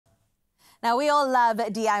Now, we all love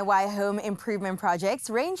DIY home improvement projects,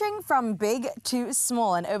 ranging from big to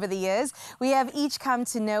small. And over the years, we have each come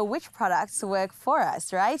to know which products work for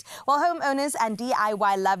us, right? Well, homeowners and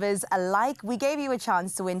DIY lovers alike, we gave you a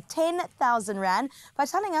chance to win 10,000 Rand by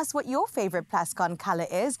telling us what your favorite Plascon color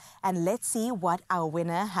is. And let's see what our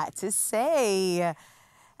winner had to say.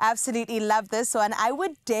 Absolutely love this one. I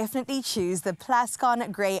would definitely choose the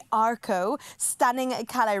Plascon Grey Arco. Stunning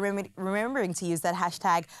color. Remembering to use that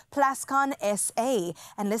hashtag Plascon SA.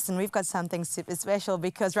 And listen, we've got something super special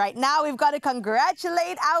because right now we've got to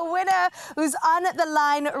congratulate our winner who's on the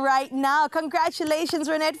line right now. Congratulations,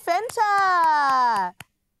 Renette Fenta.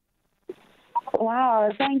 Wow,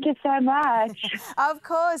 thank you so much. Of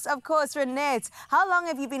course, Renette. How long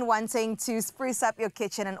have you been wanting to spruce up your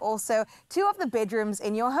kitchen and also 2 of the bedrooms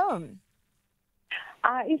in your home?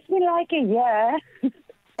 It's been like a year.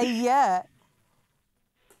 A year?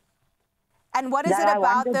 And what is it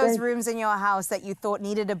about those rooms in your house that you thought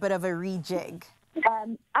needed a bit of a rejig?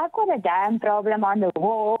 I've got a damn problem on the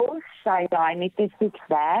walls, so I need to fix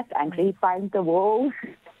that and repaint the walls.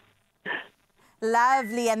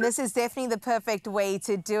 Lovely, and this is definitely the perfect way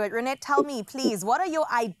to do it. Renette, tell me, please, what are your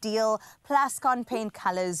ideal Plascon paint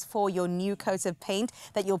colors for your new coat of paint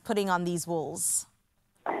that you're putting on these walls?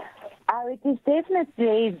 It is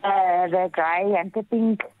definitely the grey and the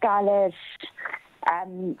pink colors,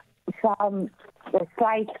 some the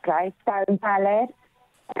slight grey stone color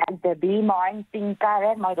and the bee mine pink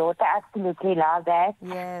color. My daughter absolutely loves that.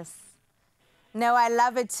 Yes. No, I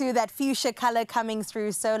love it too. That fuchsia color coming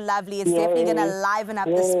through, so lovely. It's definitely going to liven up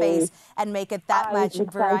the space and make it that much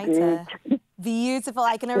brighter. So beautiful.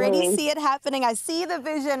 I can already see it happening. I see the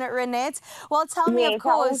vision, Renette. Well, tell me, of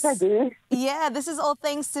course. I do. Yeah, this is all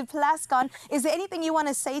thanks to Plascon. Is there anything you want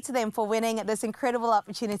to say to them for winning this incredible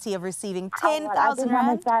opportunity of receiving 10,000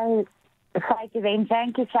 Rand? Say to them,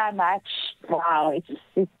 thank you so much. Wow,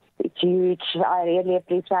 it's huge. I really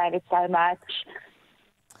appreciate it so much.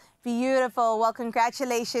 Beautiful. Well,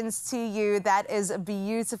 congratulations to you. That is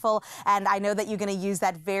beautiful. And I know that you're going to use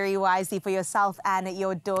that very wisely for yourself and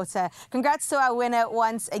your daughter. Congrats to our winner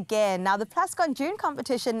once again. Now, the Plascon June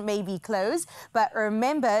competition may be closed, but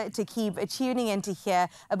remember to keep tuning in to hear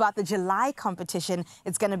about the July competition.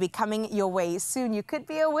 It's going to be coming your way soon. You could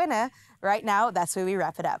be a winner. Right now, that's where we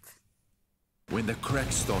wrap it up. When the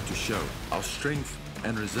cracks start to show, our strength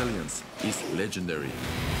and resilience is legendary.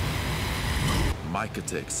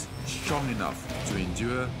 Micatex, strong enough to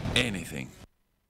endure anything.